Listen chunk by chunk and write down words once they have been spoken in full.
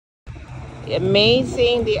The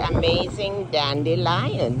amazing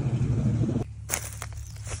dandelion.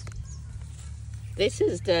 This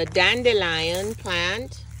is the dandelion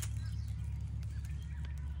plant,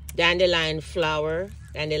 dandelion flower,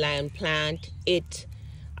 dandelion plant. It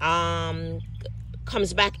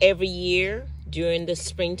comes back every year during the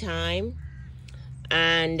springtime,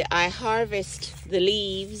 and I harvest the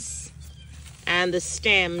leaves and the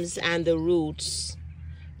stems and the roots,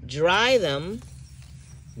 dry them,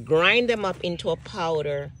 grind them up into a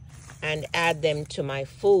powder, and add them to my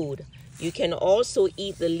food. You can also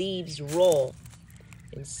eat the leaves raw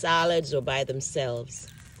in salads or by themselves.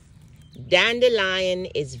 Dandelion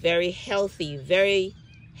is very healthy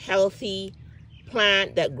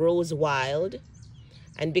plant that grows wild.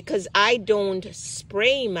 And because I don't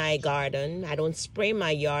spray my garden, I don't spray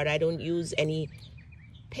my yard, I don't use any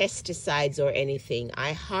pesticides or anything,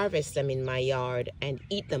 I harvest them in my yard and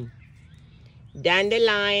eat them.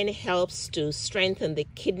 Dandelion helps to strengthen the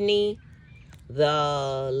kidney,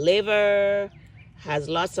 the liver, has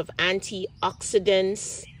lots of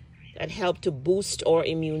antioxidants that help to boost our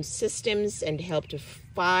immune systems and help to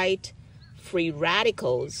fight free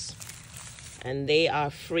radicals. And they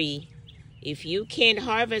are free. If you can't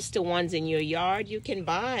harvest the ones in your yard, you can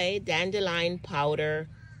buy dandelion powder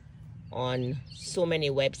on so many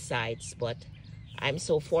websites. But I'm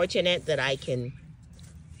so fortunate that I can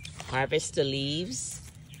harvest the leaves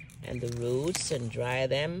and the roots and dry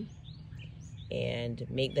them and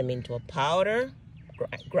make them into a powder,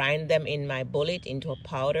 grind them in my bullet into a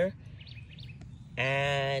powder,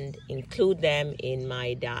 and include them in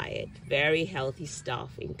my diet. Very healthy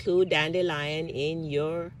stuff. Include dandelion in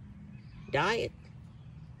your diet.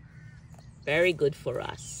 Very good for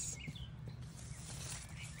us.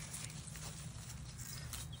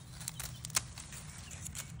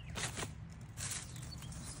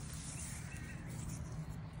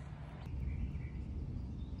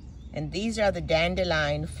 And these are the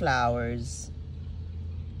dandelion flowers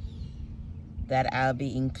that I'll be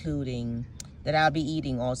eating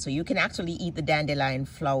also. You can actually eat the dandelion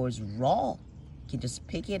flowers raw. You can just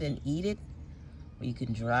pick it and eat it. Or you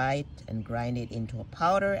can dry it and grind it into a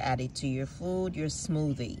powder, add it to your food, your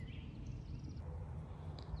smoothie.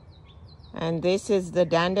 And this is the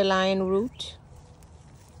dandelion root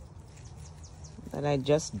that I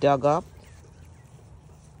just dug up.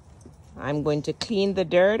 I'm going to clean the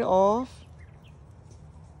dirt off,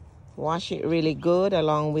 wash it really good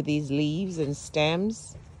along with these leaves and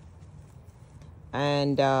stems,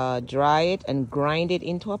 and dry it and grind it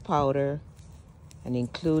into a powder and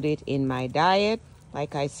include it in my diet.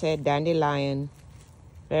 Like I said, dandelion,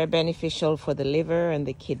 very beneficial for the liver and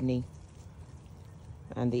the kidney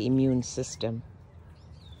and the immune system.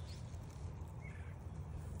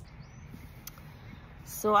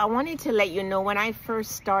 So I wanted to let you know, when I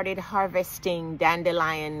first started harvesting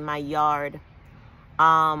dandelion in my yard,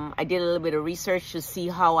 I did a little bit of research to see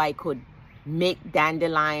how I could make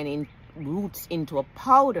dandelion roots into a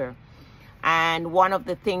powder. And one of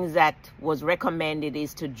the things that was recommended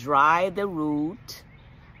is to dry the root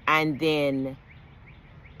and then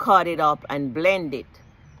cut it up and blend it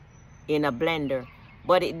in a blender.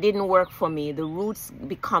 But it didn't work for me. The roots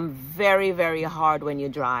become very, very hard when you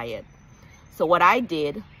dry it. So what I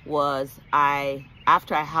did was,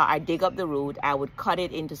 after I dig up the root, I would cut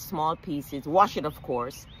it into small pieces, wash it of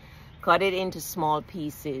course, cut it into small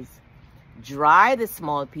pieces, dry the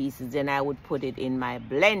small pieces, and I would put it in my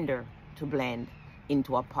blender to blend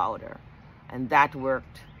into a powder. And that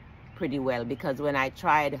worked pretty well, because when I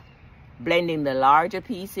tried blending the larger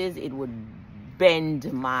pieces, it would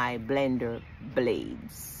bend my blender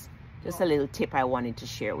blades. Just a little tip I wanted to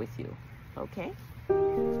share with you. Okay?